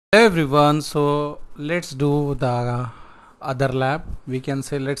Hello everyone, so let's do the other lab. We can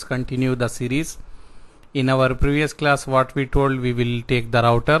say let's continue the series. In our previous class what we told, we will take the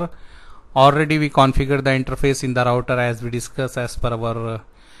router. Already we configured the interface in the router as we discussed as per our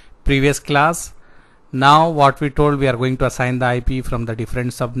previous class. Now what we told, we are going to assign the IP from the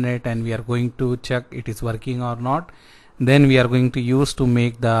different subnet and we are going to check it is working or not. Then we are going to use to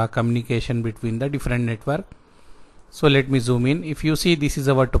make the communication between the different network. So let me zoom in. If you see, this is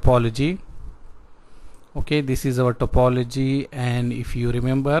our topology. Okay, this is our topology, and if you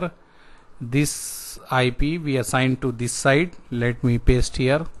remember, this IP we assigned to this side. Let me paste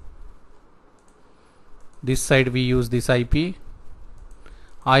here. This side we use this IP.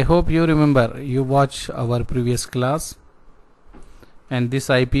 I hope you remember, you watch our previous class, and this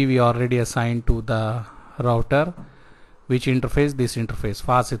IP we already assigned to the router. Which interface? This interface,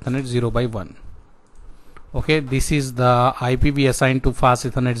 fast Ethernet 0x1. Okay, this is the IP we assigned to fast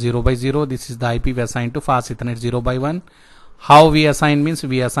Ethernet 0x0. This is the IP we assigned to fast Ethernet 0x1. How we assign means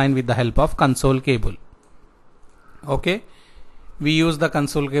we assign with the help of console cable. Okay, we use the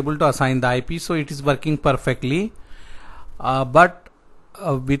console cable to assign the IP, so it is working perfectly. But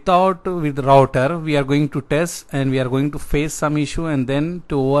with router we are going to test and we are going to face some issue, and then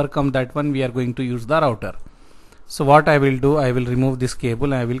to overcome that one we are going to use the router. So what I will do, I will remove this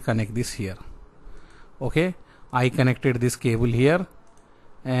cable and I will connect this here. Okay, I connected this cable here,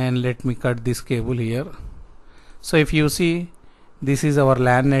 and let me cut this cable here. So if you see, this is our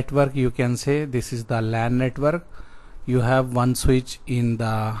LAN network. You can say this is the LAN network. You have one switch in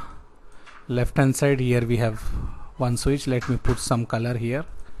the left hand side. Here we have one switch. Let me put some color here.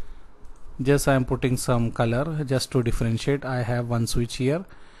 Just I am putting some color just to differentiate. I have one switch here.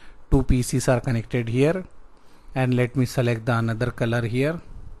 Two PCs are connected here, and let me select the another color here.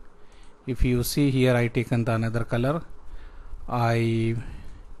 If you see here, I taken the another color, I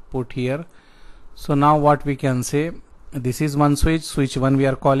put here. So now what we can say, this is one switch, switch 1 we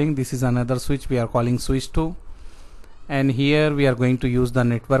are calling, this is another switch we are calling switch 2, and here we are going to use the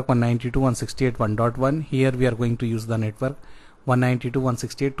network 192.168.1.1. Here we are going to use the network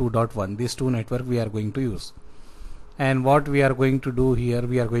 192.168.2.1. These two network we are going to use. And what we are going to do here,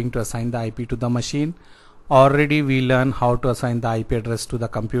 we are going to assign the IP to the machine. Already we learned how to assign the IP address to the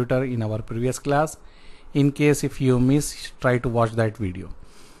computer in our previous class. In case if you miss, try to watch that video,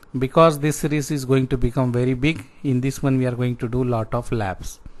 because this series is going to become very big. In this one we are going to do lot of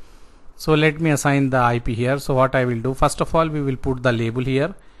labs. So let me assign the IP here. So what I will do, first of all we will put the label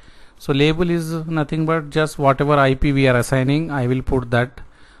here. So label is nothing but just whatever IP we are assigning, I will put that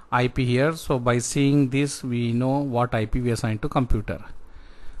IP here. So by seeing this we know what IP we assigned to computer.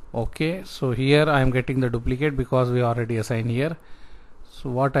 Okay, so here I am getting the duplicate because we already assigned here. So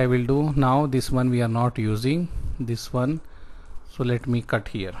what I will do now, this one we are not using, this one, so let me cut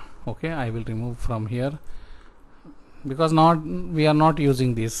here. Okay, I will remove from here because we are not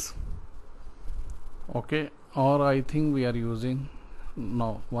using this. Okay, or I think we are using,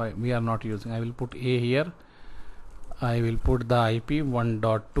 no, why we are not using. I will put A here. I will put the IP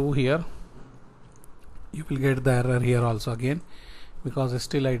 1.2 here. You will get the error here also again, because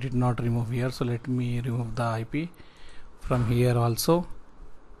still I did not remove here. So let me remove the IP from here also.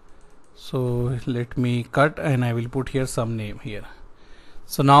 So let me cut and I will put here some name here.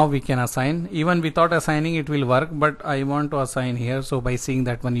 So now we can assign. Even without assigning it will work, but I want to assign here. So by seeing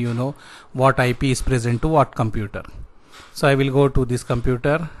that one, you know what IP is present to what computer. So I will go to this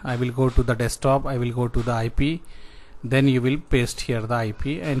computer, I will go to the desktop, I will go to the IP, then you will paste here the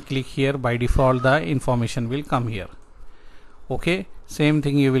IP and click here. By default the information will come here. Okay, same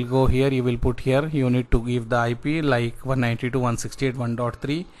thing you will go here, you will put here, you need to give the IP like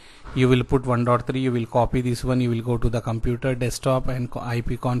 192.168.1.3. you will put 1.3, you will copy this one, you will go to the computer desktop and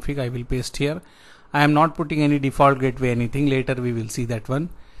IP config, I will paste here. I am not putting any default gateway anything, later we will see that one.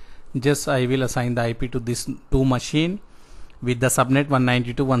 Just I will assign the IP to this two machine with the subnet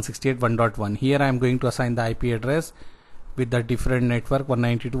 192.168.1.1. here I am going to assign the IP address with the different network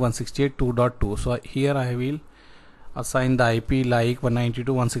 192.168.2.2. so here I will assign the IP like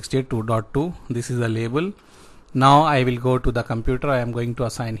 192.168.2.2. this is the label. Now I will go to the computer, I am going to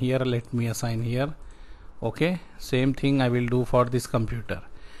assign here, let me assign here. Okay, same thing I will do for this computer.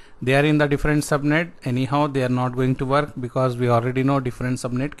 They are in the different subnet, anyhow they are not going to work because we already know different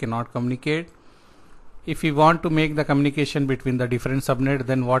subnet cannot communicate. If we want to make the communication between the different subnet,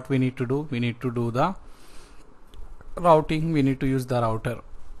 then what we need to do, we need to do the routing, we need to use the router.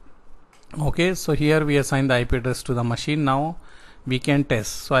 Okay, so here we assign the IP address to the machine. Now we can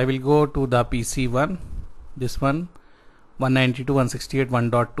test. So I will go to the PC1, this one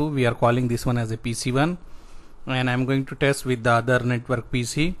 192.168.1.2. we are calling this one as a PC1. and I'm going to test with the other network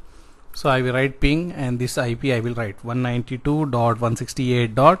PC. So I will write ping, and this IP I will write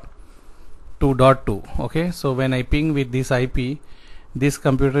 192.168.2.2. okay, so when I ping with this IP, this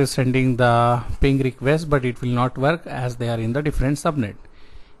computer is sending the ping request, but it will not work as they are in the different subnet.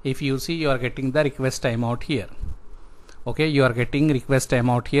 If you see, you are getting the request timeout here. Okay, you are getting request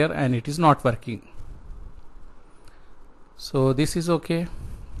timeout here and it is not working. So this is okay.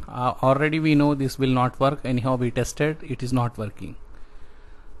 Already we know this will not work. Anyhow, we tested, it is not working.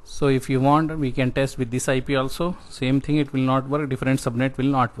 So if you want, we can test with this IP also. Same thing, it will not work, different subnet will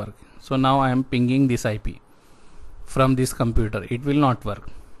not work. So now I am pinging this IP from this computer, it will not work.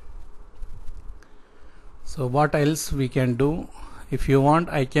 So what else we can do? If you want,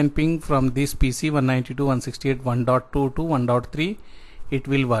 I can ping from this PC 192.168.1.2 to 1.3. It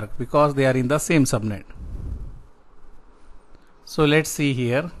will work because they are in the same subnet. So let's see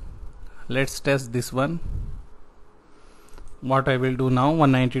here. Let's test this one. What I will do now,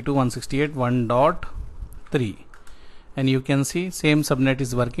 192.168.1.3, and you can see same subnet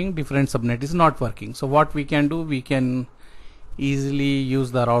is working, different subnet is not working. So what we can do, we can easily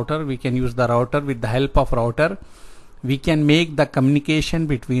use the router. We can use the router. With the help of router, we can make the communication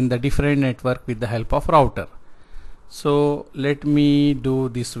between the different network with the help of router. So let me do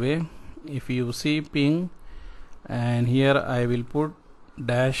this way. If you see ping, and here I will put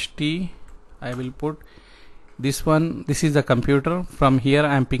 -t, I will put this one. This is the computer. From here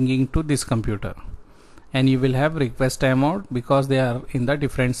I am pinging to this computer, and you will have request timeout because they are in the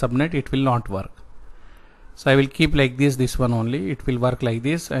different subnet. It will not work. So I will keep like this one only. It will work like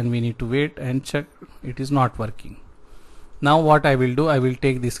this, and we need to wait and check. It is not working. Now what I will do, I will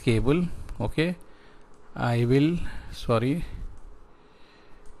take this cable. Okay, I will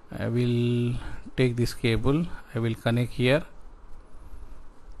take this cable. I will connect here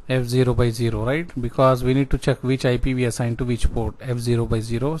F0 by 0, right? Because we need to check which IP we assign to which port, F0 by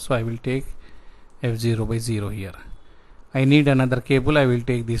 0. So I will take F0 by 0 here. I need another cable. I will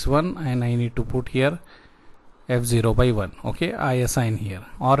take this one, and I need to put here F0 by 1. Okay, I assign here.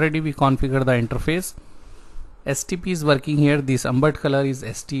 Already we configure the interface. STP is working here. This amber color is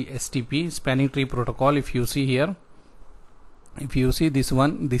STP, spanning tree protocol. If you see here, if you see this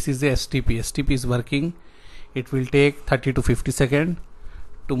one, this is the STP. STP is working. It will take 30 to 50 seconds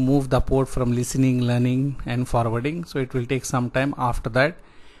to move the port from listening, learning and forwarding. So it will take some time. After that,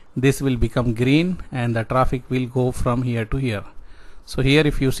 this will become green and the traffic will go from here to here. So here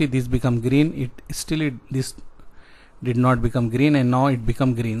if you see, this become green, this did not become green, and now it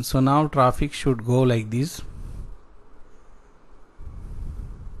become green. So now traffic should go like this.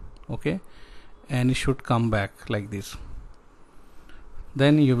 Okay, and it should come back like this.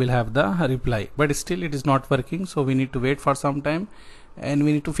 Then you will have the reply, but still it is not working. So we need to wait for some time, and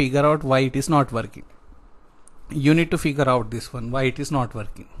we need to figure out why it is not working. You need to figure out this one, why it is not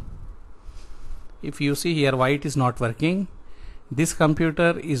working. If you see here, why it is not working, this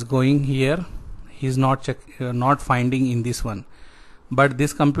computer is going here, he is not finding in this one, but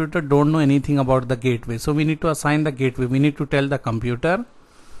this computer don't know anything about the gateway. So we need to assign the gateway. We need to tell the computer,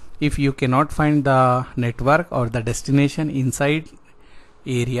 if you cannot find the network or the destination inside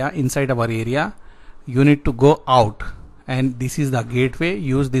our area, you need to go out, and this is the gateway.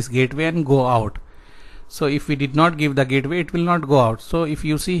 Use this gateway and go out. So if we did not give the gateway, it will not go out. So if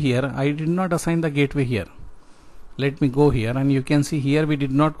you see here, I did not assign the gateway here. Let me go here, and you can see here we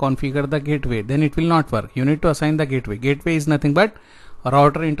did not configure the gateway. Then it will not work. You need to assign the gateway. Gateway is nothing but a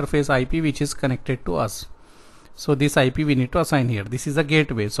router interface IP which is connected to us. So this IP we need to assign here. This is a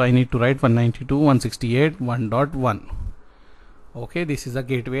gateway. So I need to write 192.168.1.1. Okay, this is a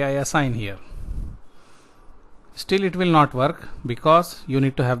gateway I assign here. Still it will not work because you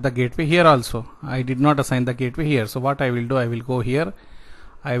need to have the gateway here also. I did not assign the gateway here. So what I will do, I will go here.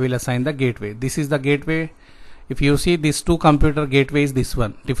 I will assign the gateway. This is the gateway. If you see, this two computer gateway is this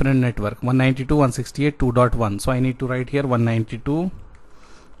one, different network, 192.168.2.1. So I need to write here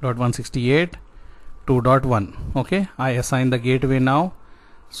 192.168.2.1. Okay, I assign the gateway now.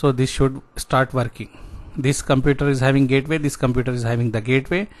 So this should start working. This computer is having gateway, this computer is having the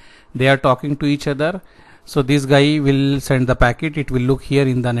gateway. They are talking to each other. So this guy will send the packet. It will look here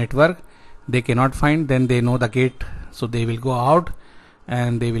in the network. They cannot find, then they know the gate. So they will go out,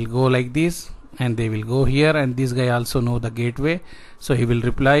 and they will go like this, and they will go here, and this guy also know the gateway. So he will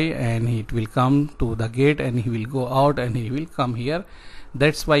reply, and it will come to the gate, and he will go out, and he will come here.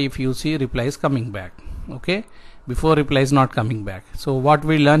 That's why if you see, reply is coming back. Okay, before reply is not coming back. So what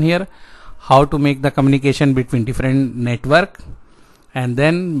we learn here, how to make the communication between different network and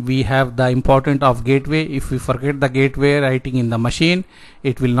then we have the important of gateway. If we forget the gateway writing in the machine,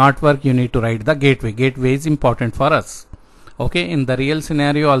 it will not work. You need to write the gateway. Gateway is important for us. Okay, in the real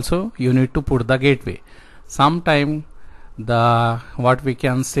scenario also you need to put the gateway. Sometime the what we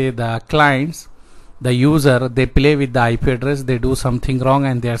can say, the clients, the user, they play with the IP address, they do something wrong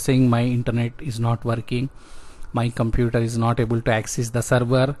and they are saying my internet is not working, my computer is not able to access the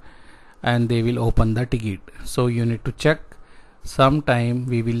server, and they will open the ticket. So you need to check. Sometime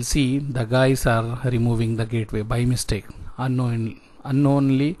we will see the guys are removing the gateway by mistake,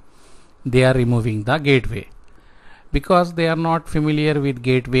 unknowingly they are removing the gateway because they are not familiar with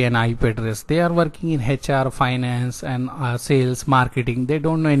gateway and IP address. They are working in HR, finance and sales, marketing. They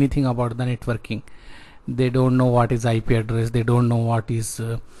don't know anything about the networking. They don't know what is IP address, they don't know what is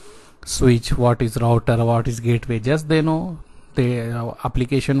switch, what is router, what is gateway. Just they know the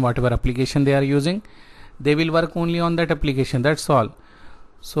application, whatever application they are using, they will work only on that application, that's all.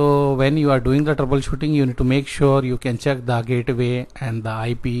 So when you are doing the troubleshooting, you need to make sure you can check the gateway and the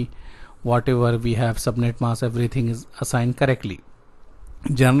IP, whatever we have, subnet mask, everything is assigned correctly.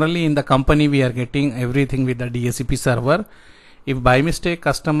 Generally in the company we are getting everything with the DHCP server. If by mistake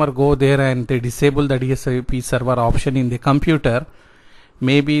customer go there and they disable the DHCP server option in the computer,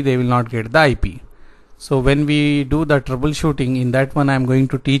 maybe they will not get the IP. So when we do the troubleshooting, in that one I am going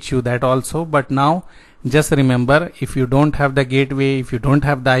to teach you that also. But now just remember, if you don't have the gateway, if you don't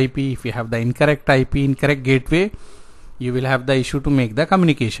have the IP, if you have the incorrect IP, incorrect gateway, you will have the issue to make the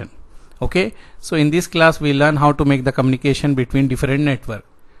communication. Okay, so in this class we learn how to make the communication between different network.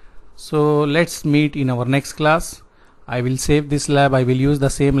 So let's meet in our next class. I will save this lab, I will use the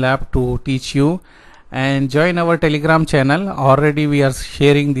same lab to teach you, and join our Telegram channel. Already we are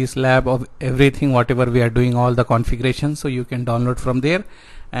sharing this lab of everything, whatever we are doing, all the configurations, so you can download from there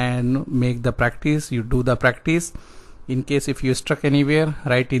and make the practice. You do the practice. In case if you stuck anywhere,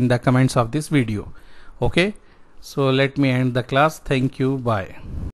 write in the comments of this video. Okay, so let me end the class. Thank you, bye.